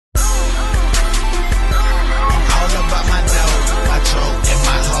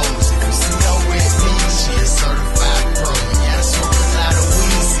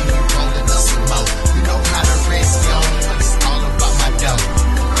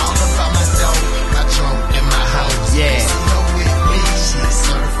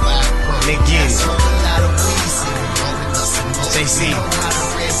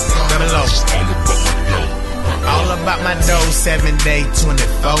7-day, 24.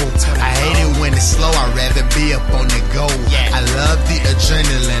 I hate it when it's slow, I'd rather be up on the go. I love the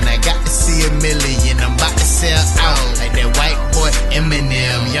adrenaline, I got to see a million. I'm about to sell out like that white boy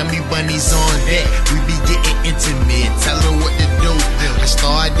Eminem. Yummy bunnies on deck, we be getting intimate. Tell her what to do. I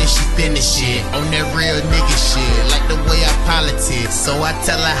start, then she finish it. On that real nigga shit, like the way I politic. So I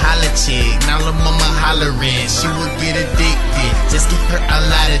tell her holla chick, now lil' mama hollering. She would get addicted, just keep her a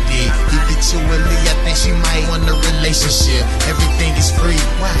lot of dick. Eventually, I think she might want a relationship. Everything is free,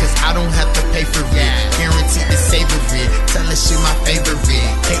 cause I don't have to pay for it. Guaranteed to savor it, tell her she my favorite.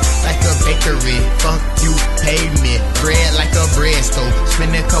 Cake like a bakery, fuck you, payment. Bread like a bread stove,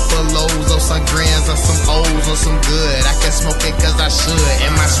 spend a couple loads on some grams, on some O's, on some good. I can smoke it cause I should,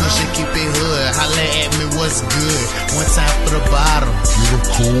 and my switch keep it hood. Holla at me, what's good? One time for the bottom,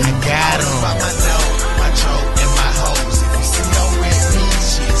 J-CooL. I got 'em. By my dough, my choke, and my hoes. If you see no with me,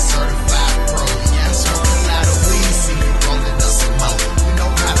 she is certified pro. Yeah, I smoke a lot of weed, see me rolling up some more. You know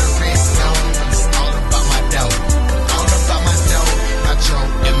how the rest go, it's all about my dough. All about my dough, my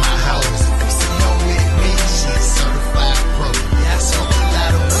choke, and my hoes. If you see no with me, she is certified pro. Yeah, I smoke a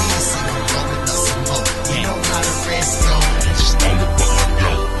lot of weed, see me rolling up some more. You know how the rest go, it's all about my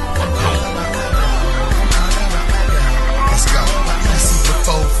dough. Let's go. Let's see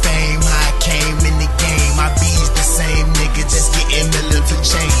before fame, how I came in the game. My B's the same nigga, just getting a little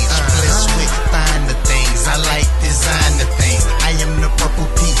change. Blessed with finer things, I like designer things. I am the purple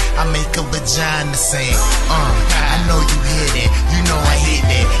P, I make a vagina sing. I know you hear that, you know I hit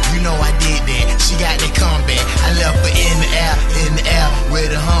that, you know I did that. She got that comeback, I left her in the air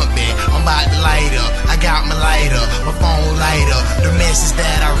with a humpback. I'm about to light up, I got my lighter, my phone lighter. The message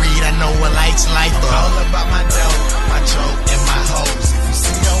that I read, I know what lights light up. All about my dough, my choke, and my hoes. If you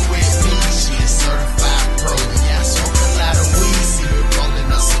see her with me, she is certified pro. Yeah, I smoke a lot of weed, see me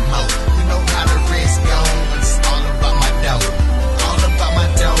rolling up some more. You know how the rest go, it's all about my dough. All about my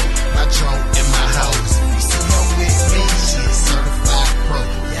dough, my choke, and my hoes. If you see her with me, she is certified pro.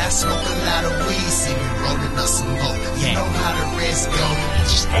 Yeah, I smoke a lot of weed, see me rolling up some more. You know how the rest go,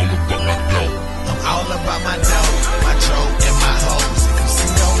 it's all about my dough. I'm all about my dough, my choke, and my hoes. If you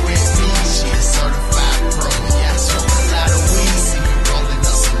see her with me, she is certified pro. Yeah, I smoke a lot of weed, see me rolling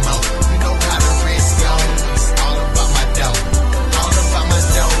up some more. You know how the rest go, it's all about my dough. All about my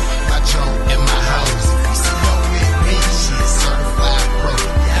dough, my choke, and my hoes. If you see her with me, she is certified pro.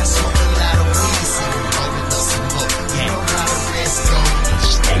 Yeah, I smoke a lot of weed, see me rolling up some more. You know how the rest go,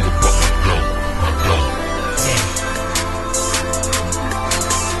 it's all about my dough, my dough.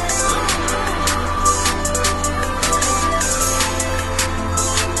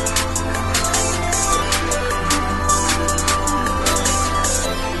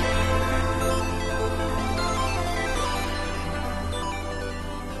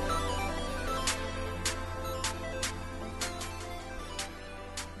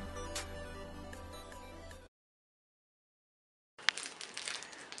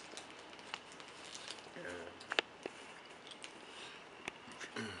 Yeah.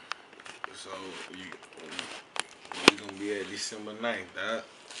 So you gonna be at December 9th, dog?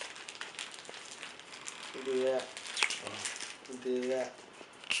 Who did that? Who did that?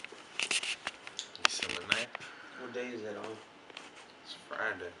 December 9th? What day is that on? It's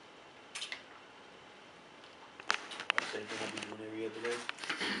Friday. I think I'll be doing every other day.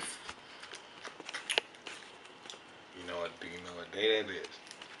 You know what? Do you know what day that is?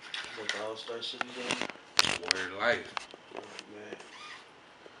 What the All-Star shit is on? Word life. Oh, man.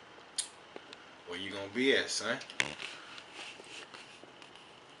 Where you gonna be at, son?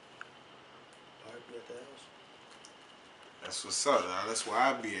 I'll be at the house. That's what's up, dog. That's where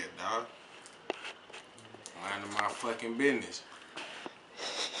I be at, dog. Minding my fucking business.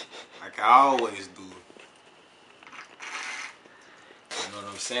 Like I always do. You know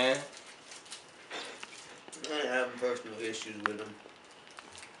what I'm saying? I ain't having personal issues with them.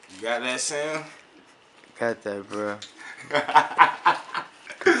 You got that, Sam? Got that, bro.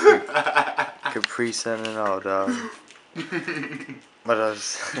 Capri Sun and all, dog. What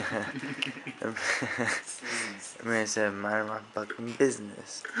else? That man said, mind my fucking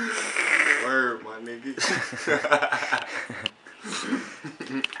business. Word, my nigga.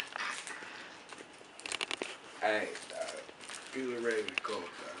 Hey, dog. People are ready to go, dog.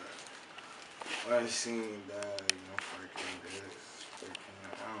 What I seen, dog, you know, freaking this. Freaking, I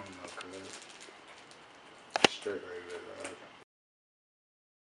don't know, cuz. Straight right there, dog.